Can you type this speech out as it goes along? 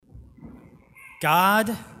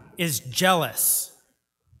God is jealous.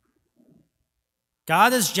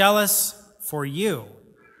 God is jealous for you.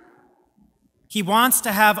 He wants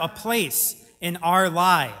to have a place in our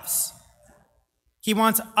lives. He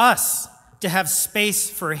wants us to have space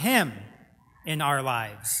for him in our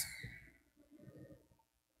lives.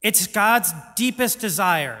 It's God's deepest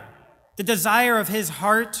desire, the desire of his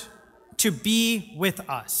heart to be with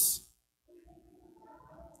us.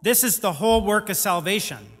 This is the whole work of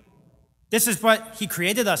salvation. This is what he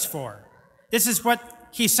created us for. This is what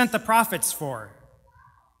he sent the prophets for.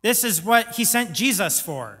 This is what he sent Jesus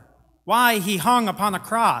for. Why he hung upon a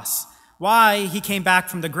cross. Why he came back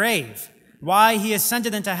from the grave. Why he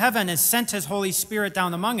ascended into heaven and sent his Holy Spirit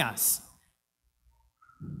down among us.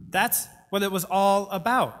 That's what it was all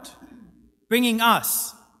about. Bringing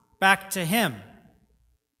us back to him.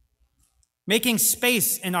 Making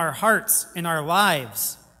space in our hearts, in our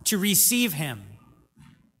lives, to receive him.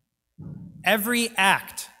 Every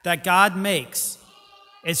act that God makes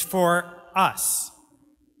is for us.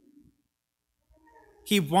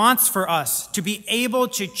 He wants for us to be able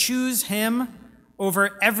to choose him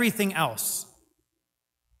over everything else.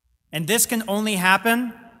 And this can only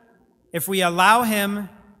happen if we allow him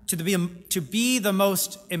to be the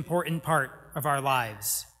most important part of our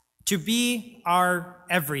lives, to be our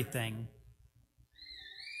everything.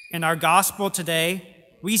 In our gospel today,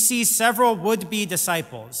 we see several would-be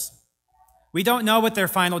disciples. We don't know what their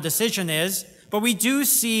final decision is, but we do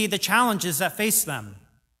see the challenges that face them.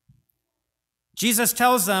 Jesus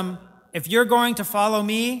tells them, if you're going to follow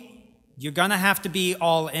me, you're going to have to be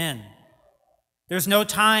all in. There's no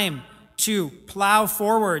time to plow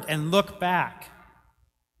forward and look back.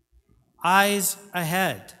 Eyes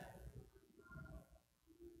ahead.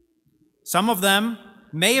 Some of them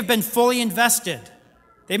may have been fully invested.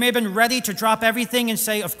 They may have been ready to drop everything and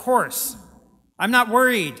say, of course, I'm not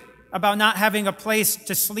worried about not having a place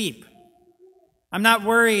to sleep. I'm not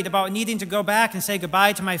worried about needing to go back and say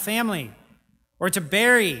goodbye to my family or to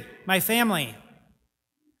bury my family.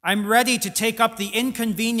 I'm ready to take up the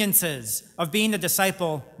inconveniences of being a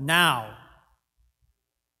disciple now.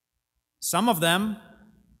 Some of them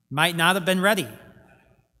might not have been ready.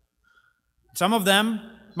 Some of them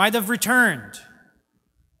might have returned,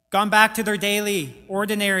 gone back to their daily,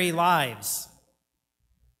 ordinary lives.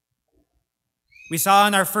 We saw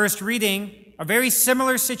in our first reading a very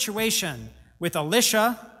similar situation with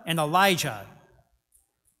Elisha and Elijah.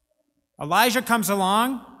 Elijah comes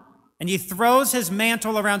along and he throws his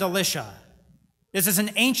mantle around Elisha. This is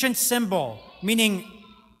an ancient symbol, meaning,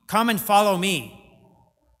 come and follow me.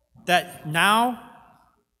 That now,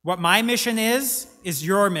 what my mission is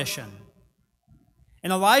your mission.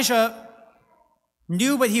 And Elijah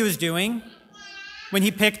knew what he was doing when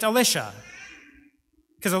he picked Elisha.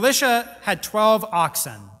 Because Elisha had 12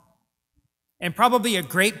 oxen, and probably a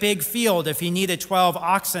great big field if he needed 12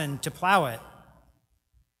 oxen to plow it.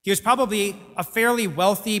 He was probably a fairly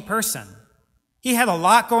wealthy person. He had a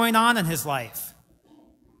lot going on in his life.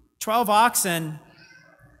 12 oxen,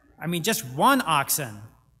 just one oxen,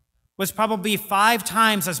 was probably 5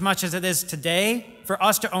 times as much as it is today for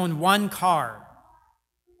us to own one car.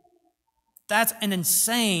 That's an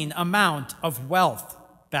insane amount of wealth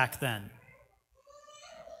back then.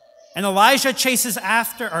 And Elisha chases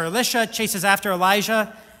after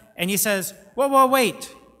Elijah, and he says, whoa,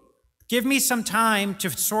 wait. Give me some time to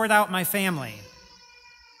sort out my family.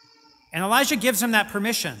 And Elijah gives him that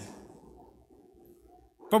permission.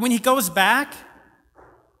 But when he goes back,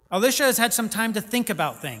 Elisha has had some time to think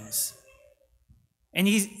about things. And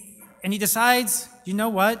he decides, you know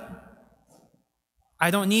what? I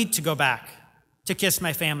don't need to go back to kiss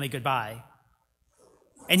my family goodbye.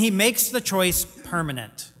 And he makes the choice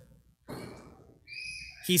permanent.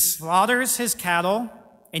 He slaughters his cattle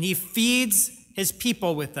and he feeds his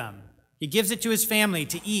people with them. He gives it to his family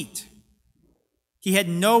to eat. He had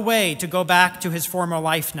no way to go back to his former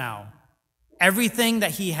life now. Everything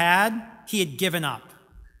that he had given up.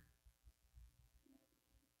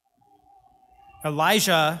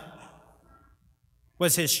 Elijah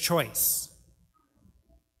was his choice.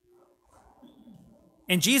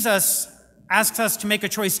 And Jesus asks us to make a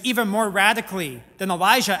choice even more radically than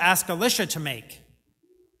Elijah asked Elisha to make.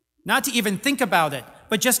 Not to even think about it,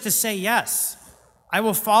 but just to say, yes, I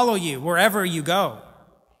will follow you wherever you go.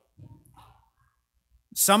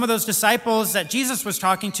 Some of those disciples that Jesus was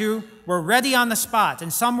talking to were ready on the spot,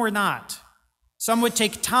 and some were not. Some would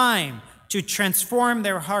take time to transform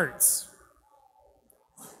their hearts.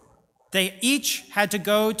 They each had to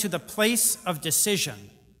go to the place of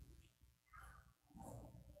decision.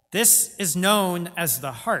 This is known as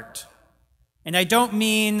the heart. And I don't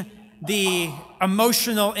mean the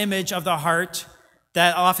emotional image of the heart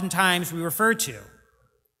that oftentimes we refer to.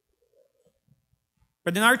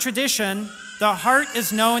 But in our tradition, the heart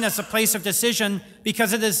is known as a place of decision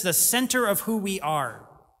because it is the center of who we are.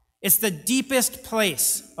 It's the deepest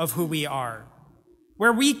place of who we are,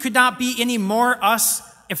 where we could not be any more us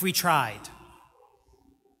if we tried.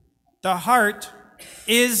 The heart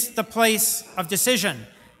is the place of decision.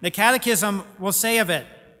 The Catechism will say of it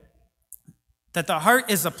that the heart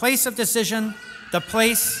is the place of decision, the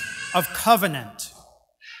place of covenant,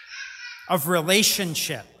 of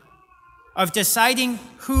relationship, of deciding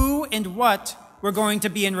who and what we're going to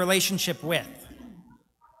be in relationship with.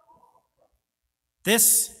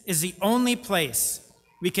 This is the only place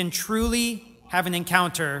we can truly have an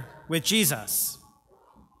encounter with Jesus.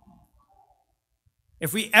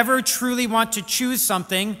 If we ever truly want to choose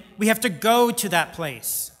something, we have to go to that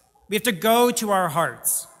place. We have to go to our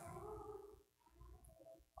hearts.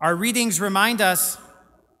 Our readings remind us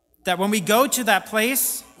that when we go to that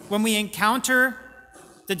place, when we encounter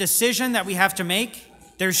the decision that we have to make,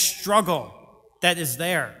 there's struggle that is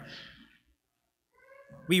there.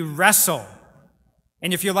 We wrestle.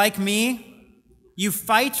 And if you're like me, you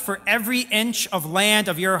fight for every inch of land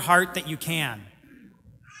of your heart that you can.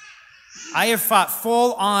 I have fought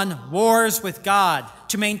full-on wars with God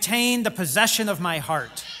to maintain the possession of my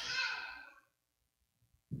heart.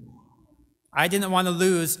 I didn't want to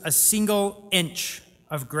lose a single inch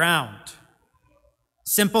of ground.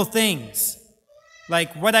 Simple things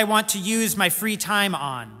like what I want to use my free time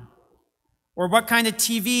on, or what kind of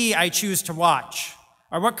TV I choose to watch,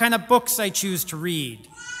 or what kind of books I choose to read,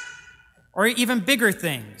 or even bigger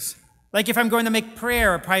things, like if I'm going to make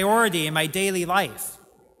prayer a priority in my daily life,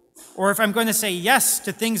 or if I'm going to say yes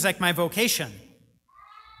to things like my vocation.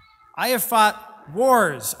 I have fought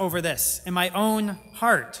wars over this in my own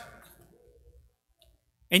heart.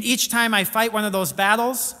 And each time I fight one of those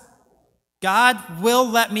battles, God will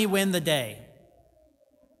let me win the day.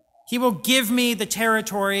 He will give me the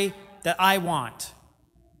territory that I want.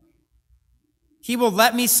 He will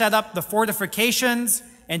let me set up the fortifications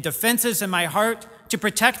and defenses in my heart to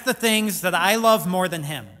protect the things that I love more than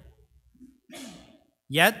Him.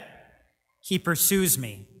 Yet, He pursues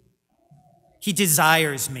me. He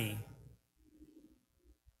desires me.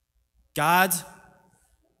 God's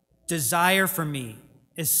desire for me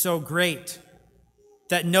is so great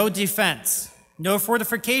that no defense, no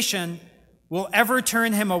fortification will ever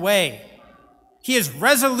turn Him away. He is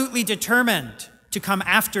resolutely determined to come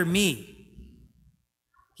after me.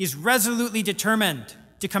 He's resolutely determined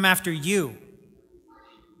to come after you.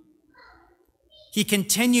 He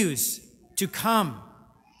continues to come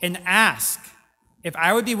and ask if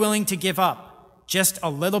I would be willing to give up just a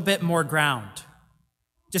little bit more ground,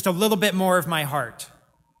 just a little bit more of my heart,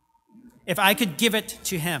 if I could give it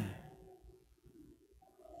to Him.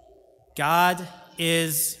 God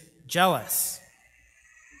is jealous.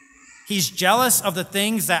 He's jealous of the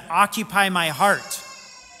things that occupy my heart,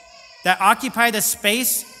 that occupy the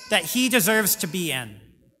space that He deserves to be in,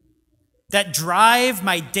 that drive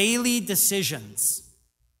my daily decisions.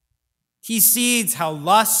 He sees how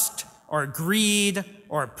lust or greed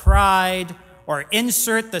or pride or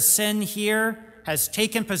insert the sin here has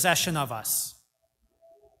taken possession of us.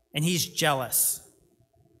 And He's jealous.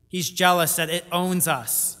 He's jealous that it owns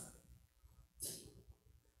us.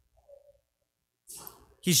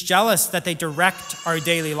 He's jealous that they direct our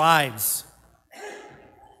daily lives.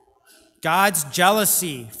 God's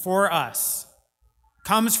jealousy for us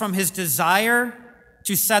comes from His desire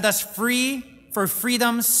to set us free for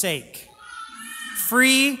freedom's sake,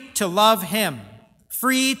 free to love Him,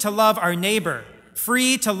 free to love our neighbor,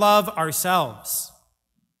 free to love ourselves.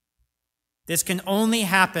 This can only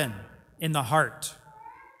happen in the heart.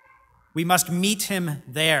 We must meet Him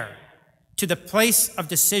there, to the place of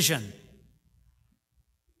decision.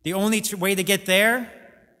 The only way to get there,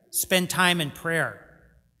 spend time in prayer.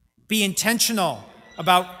 Be intentional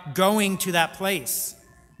about going to that place,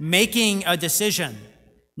 making a decision,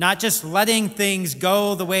 not just letting things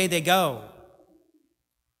go the way they go.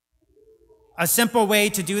 A simple way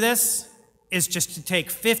to do this is just to take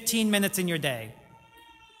 15 minutes in your day,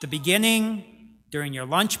 the beginning, during your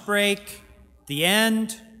lunch break, the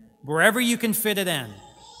end, wherever you can fit it in.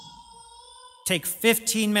 Take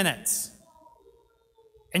 15 minutes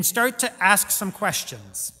and start to ask some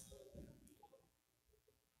questions.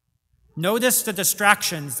 Notice the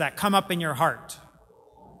distractions that come up in your heart.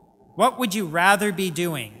 What would you rather be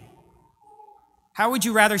doing? How would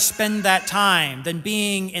you rather spend that time than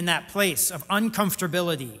being in that place of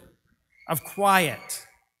uncomfortability, of quiet?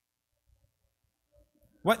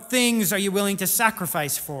 What things are you willing to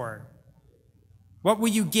sacrifice for? What will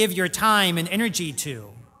you give your time and energy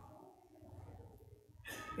to?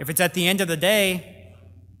 If it's at the end of the day,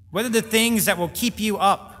 what are the things that will keep you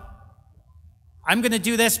up? I'm going to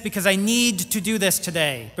do this because I need to do this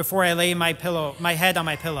today before I lay my head on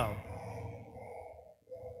my pillow.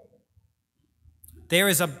 There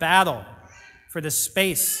is a battle for the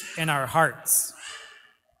space in our hearts,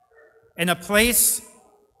 in a place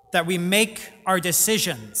that we make our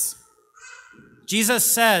decisions. Jesus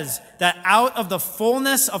says that out of the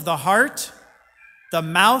fullness of the heart, the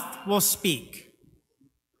mouth will speak.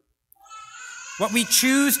 What we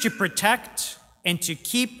choose to protect and to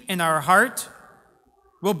keep in our heart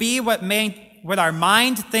will be what our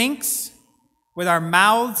mind thinks, what our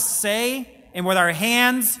mouths say, and what our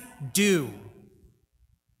hands do.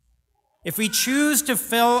 If we choose to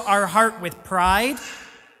fill our heart with pride,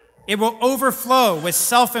 it will overflow with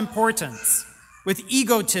self-importance, with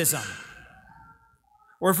egotism.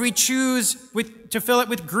 Or if we choose to fill it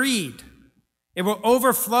with greed, it will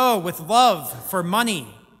overflow with love for money,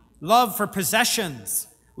 love for possessions,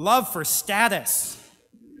 love for status.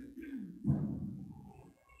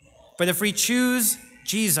 But if we choose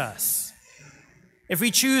Jesus, if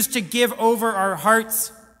we choose to give over our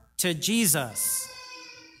hearts to Jesus,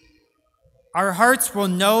 our hearts will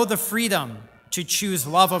know the freedom to choose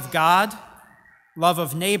love of God, love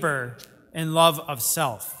of neighbor, and love of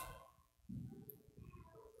self.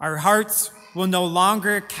 Our hearts will no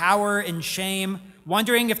longer cower in shame,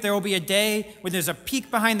 wondering if there will be a day when there's a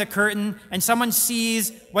peek behind the curtain and someone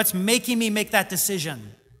sees what's making me make that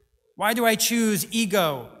decision. Why do I choose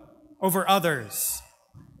ego over others?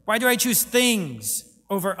 Why do I choose things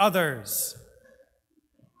over others?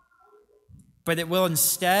 But it will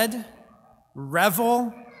instead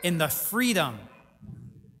revel in the freedom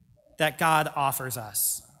that God offers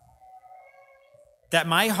us. That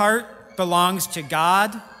my heart belongs to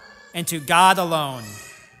God and to God alone.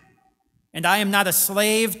 And I am not a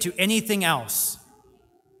slave to anything else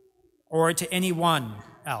or to anyone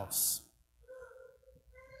else.